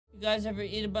You guys ever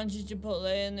eat a bunch of Chipotle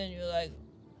and then you're like,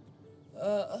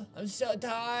 I'm so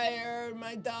tired,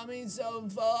 my tummy's so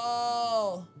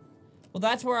full. Well,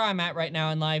 that's where I'm at right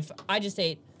now in life. I just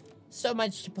ate so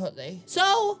much Chipotle.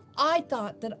 So, I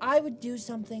thought that I would do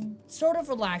something sort of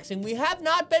relaxing. We have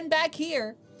not been back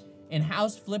here in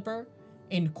House Flipper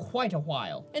in quite a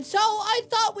while. And so, I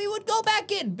thought we would go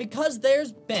back in because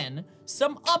there's been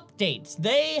some updates.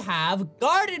 They have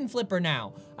Garden Flipper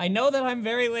now. I know that I'm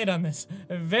very late on this.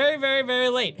 Very, very, very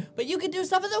late. But you can do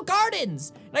stuff in the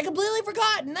gardens. And I completely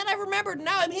forgot, and then I remembered, and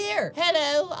now I'm here.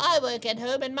 Hello, I work at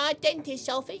home in my dentist's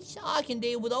office. I can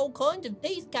deal with all kinds of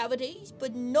teeth cavities,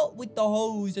 but not with the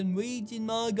holes and weeds in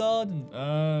my garden.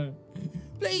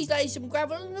 Please lay some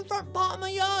gravel in the front part of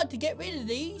my yard to get rid of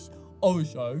these.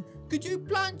 Also, could you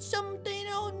plant something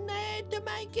on there to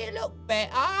make it look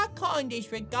better?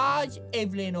 Kindest regards,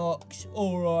 Evelyn Ox.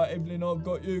 Alright, Evelyn, I've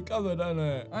got you covered,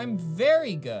 innit? I'm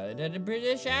very good at a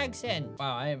British accent.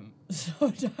 Wow, I am so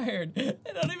tired.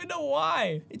 I don't even know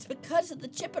why. It's because of the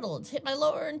chipital. It's hit my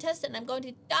lower intestine. I'm going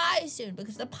to die soon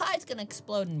because the pie's gonna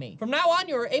explode in me. From now on,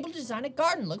 you're able to design a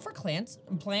garden. Look for plants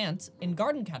in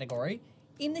garden category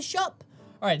in the shop.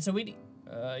 Alright, so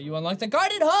you unlock the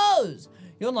garden hose.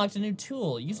 You unlocked a new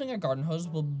tool. Using a garden hose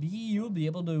you'll be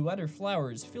able to water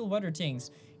flowers, fill water tanks,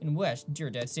 and wash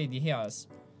dirt outside the house.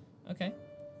 Okay.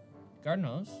 Garden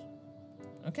hose.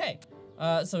 Okay.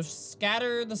 So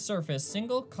scatter the surface,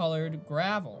 single colored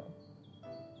gravel.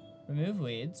 Remove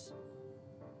weeds.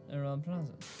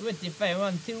 What if I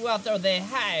want to water the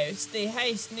house? The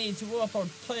house needs water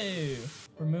too.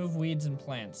 Remove weeds and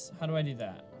plants. How do I do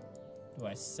that? Do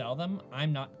I sell them?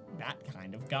 I'm not that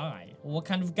kind of guy. Well, what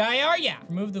kind of guy are ya?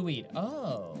 Remove the weed.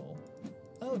 Oh.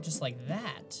 Oh, just like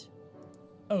that.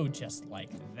 Oh, just like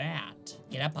that.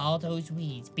 Get up all those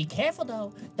weeds. Be careful,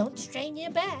 though. Don't strain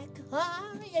your back.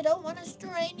 You don't want to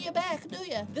strain your back, do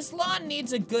you? This lawn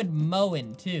needs a good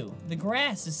mowing, too. The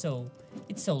grass is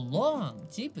it's so long.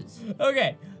 Jeepers.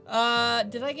 Okay.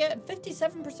 Did I get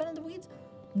 57% of the weeds?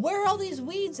 Where are all these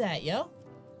weeds at, yo?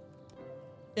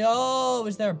 Oh,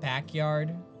 is there a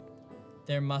backyard?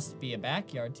 There must be a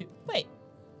backyard too. Wait,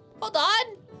 hold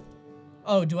on.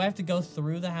 Oh, do I have to go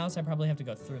through the house? I probably have to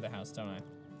go through the house, don't I?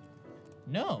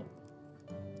 No.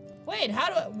 Wait,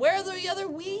 where are the other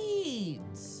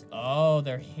weeds? Oh,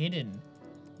 they're hidden.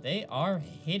 They are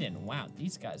hidden. Wow,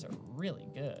 these guys are really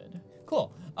good.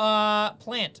 Cool.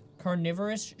 Plant,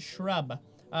 carnivorous shrub.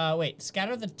 Wait,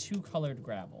 scatter the two-colored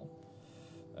gravel.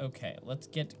 Okay, let's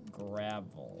get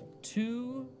gravel.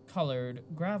 Two-colored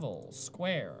gravel,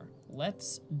 square.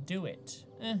 Let's do it.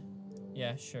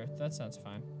 Yeah, sure, that sounds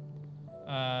fine.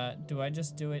 Do I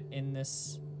just do it in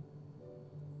this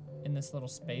little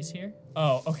space here?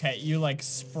 Oh, okay, you like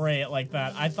spray it like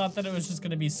that. I thought that it was just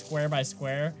gonna be square by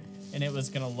square and it was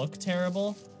gonna look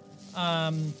terrible.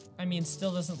 I mean,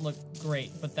 still doesn't look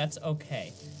great, but that's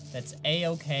okay. That's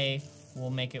a-okay.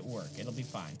 We'll make it work. It'll be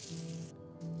fine.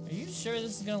 Are you sure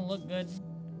this is gonna look good?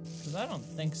 Because I don't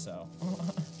think so.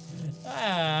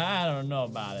 I don't know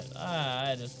about it.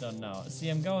 I just don't know. See,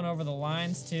 I'm going over the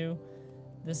lines too.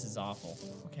 This is awful.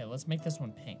 Okay, let's make this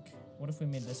one pink. What if we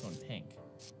made this one pink?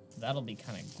 That'll be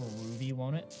kind of groovy,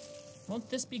 won't it? Won't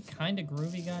this be kind of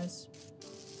groovy, guys?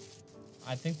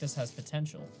 I think this has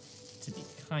potential to be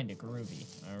kind of groovy.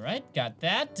 All right, got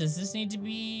that. Does this need to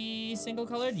be single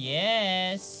colored?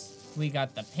 Yes. We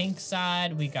got the pink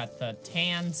side. We got the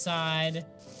tan side.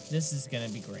 This is gonna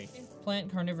be great.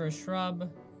 Plant carnivorous shrub.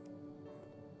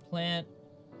 Plant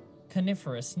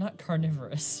coniferous, not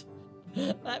carnivorous.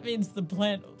 That means the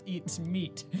plant eats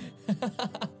meat.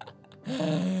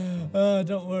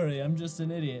 Don't worry, I'm just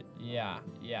an idiot. Yeah.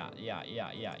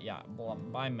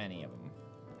 Buy many of them.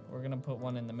 We're gonna put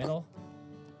one in the middle.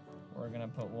 We're gonna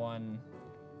put one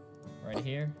right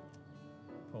here.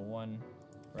 Put one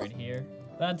right here.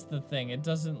 That's the thing, it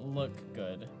doesn't look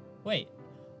good. Wait.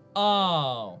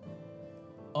 Oh.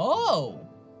 Oh!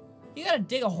 You gotta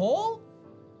dig a hole?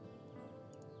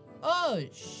 Oh,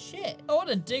 shit. I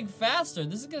wanna dig faster.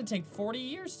 This is gonna take 40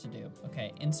 years to do.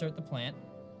 Okay, insert the plant.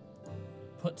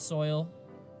 Put soil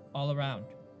all around.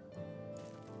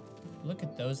 Look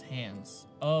at those hands.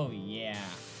 Oh, yeah.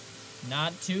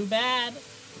 Not too bad.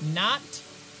 Not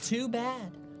too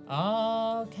bad.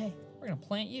 Okay, we're gonna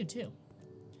plant you too.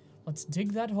 Let's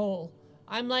dig that hole.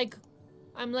 I'm like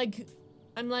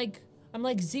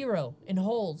Zero in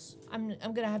holes. I'm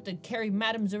gonna have to carry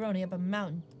Madame Zeroni up a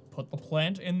mountain. Put the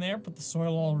plant in there, put the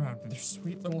soil all around with their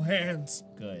sweet little hands.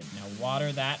 Good, now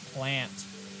water that plant.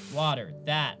 Water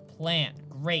that plant,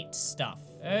 great stuff.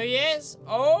 Oh yes,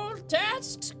 all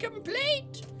tasks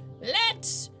complete.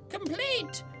 Let's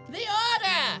complete the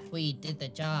order. We did the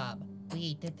job.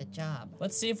 We did the job.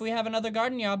 Let's see if we have another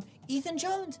garden job. Ethan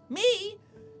Jones, me?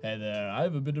 Hey there, I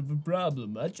have a bit of a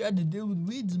problem. I tried to deal with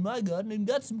weeds in my garden and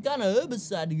got some kind of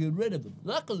herbicide to get rid of them.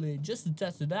 Luckily, just to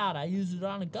test it out, I used it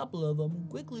on a couple of them and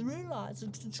quickly realized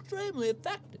it's extremely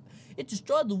effective. It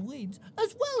destroyed the weeds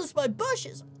as well as my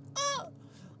bushes. Oh,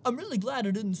 I'm really glad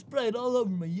I didn't spray it all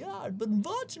over my yard, but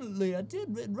unfortunately I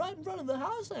did it right in front of the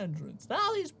house entrance.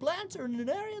 Now these plants are in an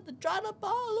area that dried up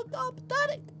all looked all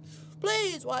pathetic.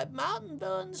 Please wipe them out and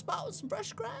fill in the spot with some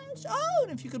fresh grass. Oh,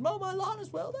 and if you could mow my lawn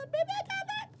as well, that'd be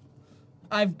fantastic.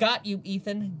 I've got you,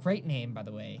 Ethan. Great name, by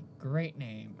the way. Great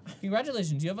name.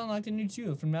 Congratulations, you have unlocked a new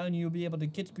tool. From now on, you'll be able to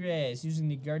cut grass using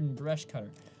the garden brush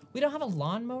cutter. We don't have a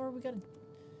lawnmower. We got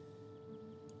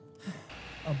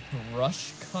a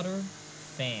brush cutter?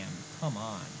 Fam, come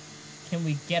on. Can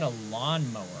we get a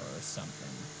lawnmower or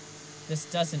something? This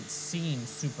doesn't seem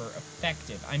super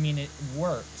effective. I mean, it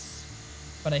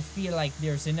works, but I feel like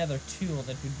there's another tool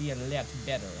that would be a lot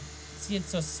better. See,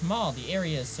 it's so small. The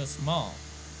area is so small.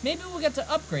 Maybe we'll get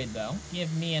to upgrade, though.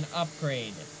 Give me an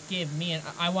upgrade. Give me an...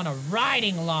 I want a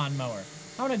riding lawnmower.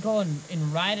 I want to go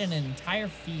and ride an entire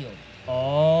field.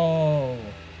 Oh.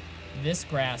 This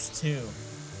grass, too.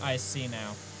 I see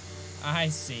now. I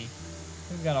see.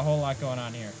 We've got a whole lot going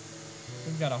on here.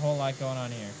 We've got a whole lot going on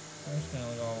here. We're just going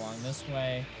to go along this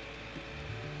way.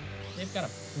 They've got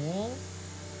a pool?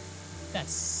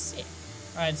 That's sick.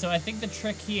 All right, so I think the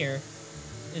trick here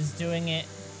is doing it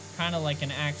kind of like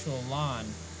an actual lawn,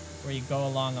 where you go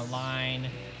along a line,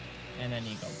 and then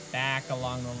you go back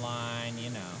along the line, you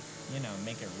know,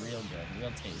 make it real good,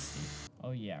 real tasty.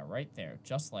 Oh yeah, right there,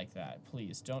 just like that.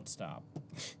 Please, don't stop.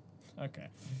 Okay.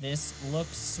 This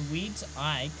looks sweet.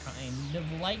 I kind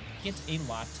of like it a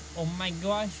lot. Oh my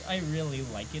gosh, I really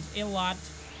like it a lot.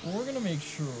 We're gonna make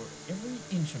sure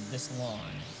every inch of this lawn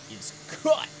is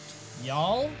cut.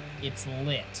 Y'all, it's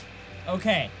lit.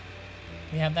 Okay.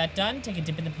 We have that done. Take a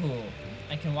dip in the pool.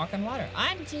 I can walk on water.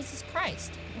 I'm Jesus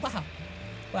Christ. Wow.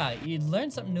 Wow, you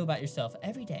learn something new about yourself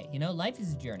every day. You know, life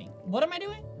is a journey. What am I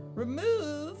doing?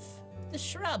 Remove the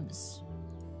shrubs.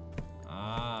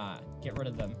 Ah, get rid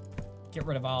of them. Get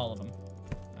rid of all of them.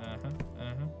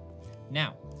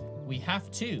 Now, we have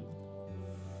to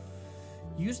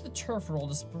use the turf roll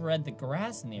to spread the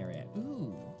grass in the area.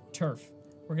 Ooh, turf.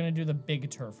 We're gonna do the big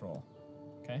turf roll.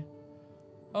 Okay?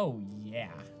 Oh,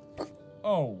 yeah.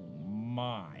 Oh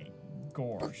my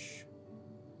gosh.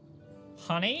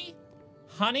 Honey?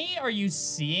 Honey, are you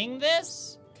seeing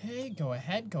this? Okay, go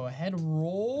ahead,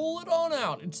 roll it on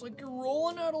out. It's like you're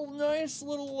rolling out a nice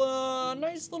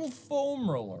little foam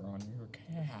roller on your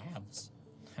calves.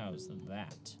 How's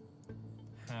that?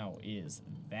 How is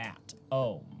that?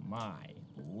 Oh my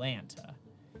Lanta.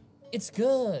 It's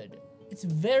good. It's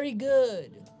very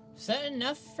good. Is that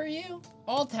enough for you?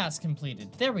 All tasks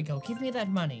completed. There we go, give me that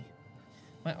money.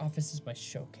 My office is my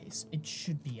showcase. It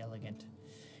should be elegant.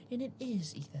 And it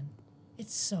is, Ethan.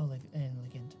 It's so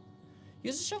elegant.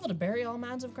 Use a shovel to bury all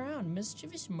mounds of ground.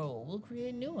 Mischievous mole will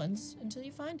create new ones until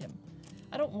you find him.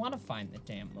 I don't want to find the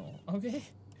damn mole, okay?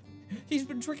 He's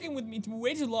been tricking with me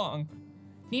way too long.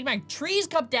 Need my trees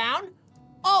cut down?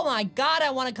 Oh my god,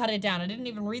 I want to cut it down. I didn't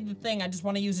even read the thing. I just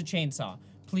want to use a chainsaw.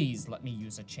 Please let me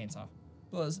use a chainsaw.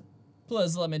 Please.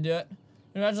 Please let me do it.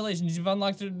 Congratulations, you've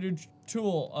unlocked a new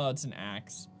tool. Oh, it's an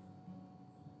axe.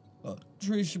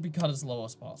 Trees should be cut as low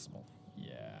as possible.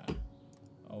 Yeah.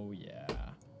 Oh yeah.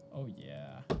 Oh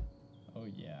yeah. Oh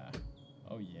yeah.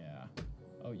 Oh yeah.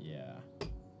 Oh yeah.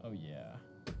 Oh yeah.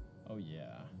 Oh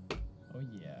yeah. Oh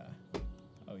yeah.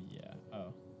 Oh yeah.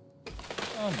 Oh.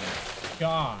 Oh my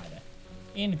god.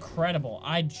 Incredible.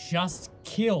 I just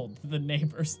killed the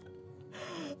neighbors.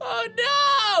 Oh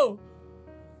no!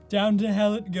 Down to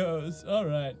hell it goes. All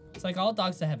right. It's like all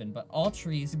dogs to heaven, but all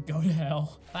trees go to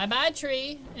hell. Bye-bye,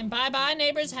 tree, and bye-bye,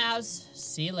 neighbor's house.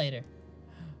 See you later.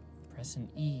 Press an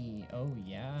E. Oh,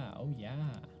 yeah. Oh, yeah.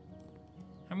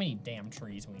 How many damn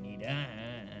trees we need?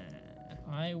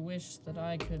 I wish that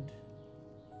I could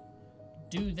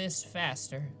do this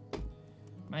faster.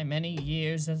 My many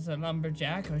years as a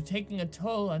lumberjack are taking a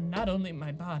toll on not only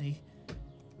my body,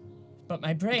 but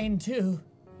my brain, too.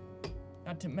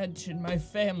 Not to mention my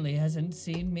family hasn't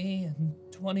seen me in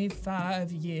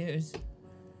 25 years.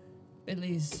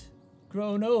 Billy's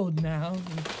grown old now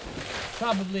and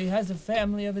probably has a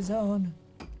family of his own.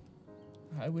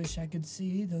 I wish I could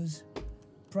see those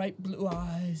bright blue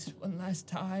eyes one last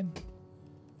time.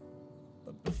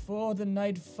 But before the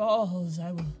night falls,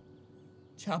 I will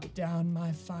chop down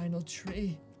my final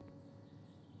tree.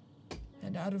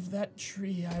 And out of that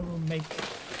tree, I will make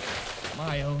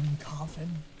my own coffin.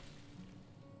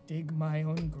 Dig my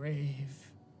own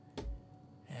grave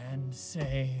and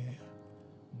say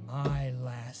my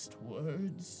last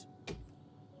words.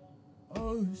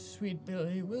 Oh, sweet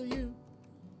Billy, will you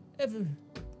ever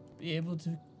be able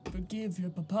to forgive your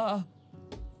papa?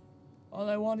 All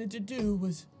I wanted to do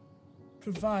was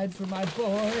provide for my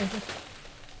boy.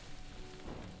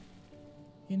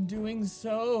 In doing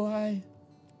so, I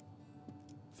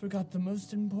forgot the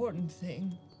most important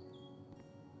thing.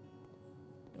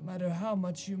 No matter how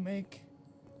much you make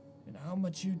and how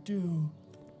much you do,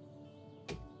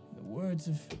 in the words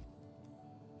of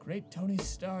great Tony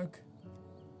Stark,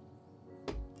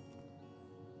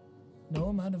 no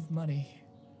amount of money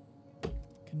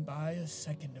can buy a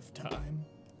second of time.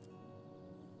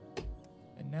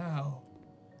 And now,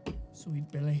 sweet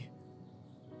Billy,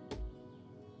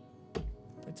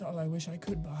 that's all I wish I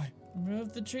could buy.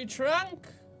 Remove the tree trunk.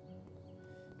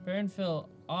 Burn fill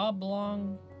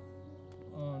oblong.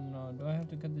 Oh no, do I have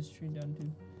to cut this tree down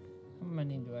too? How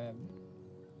many do I have?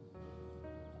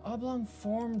 Oblong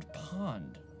formed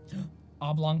pond.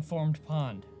 Oblong formed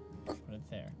pond. Put it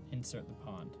there. Insert the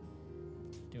pond.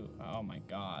 Oh my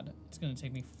god. It's gonna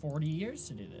take me 40 years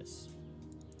to do this.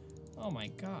 Oh my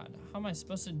god. How am I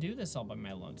supposed to do this all by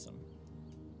my lonesome?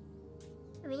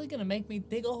 You're really gonna make me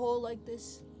dig a hole like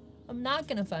this? I'm not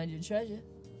gonna find your treasure.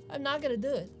 I'm not gonna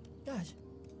do it. Gosh.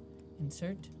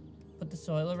 Insert. Put the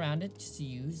soil around it. Just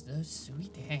use those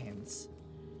sweet hands.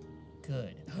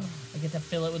 Good. I get to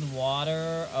fill it with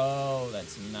water. Oh,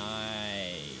 that's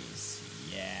nice.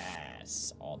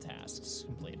 Yes. All tasks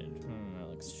completed. That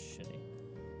looks shitty.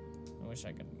 I wish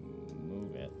I could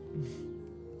move it.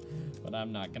 But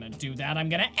I'm not gonna do that. I'm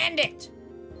gonna end it.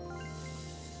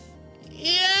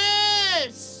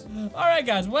 Yes! All right,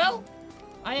 guys. Well,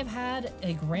 I have had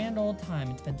a grand old time.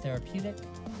 It's been therapeutic.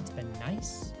 It's been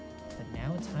nice. But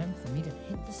now it's time for me to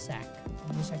hit the sack.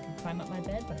 I wish I could climb up my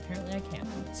bed, but apparently I can't.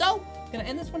 So, gonna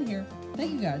end this one here.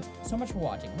 Thank you guys so much for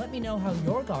watching. Let me know how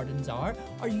your gardens are.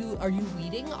 Are you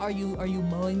weeding? Are you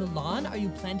mowing the lawn? Are you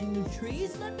planting new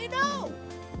trees? Let me know.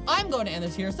 I'm going to end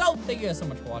this here. So, thank you guys so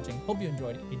much for watching. Hope you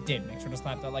enjoyed. If you did, make sure to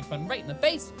slap that like button right in the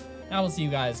face. And I will see you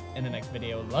guys in the next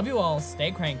video. Love you all. Stay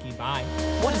cranky. Bye.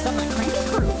 What is up, my cranky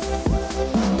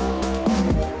crew?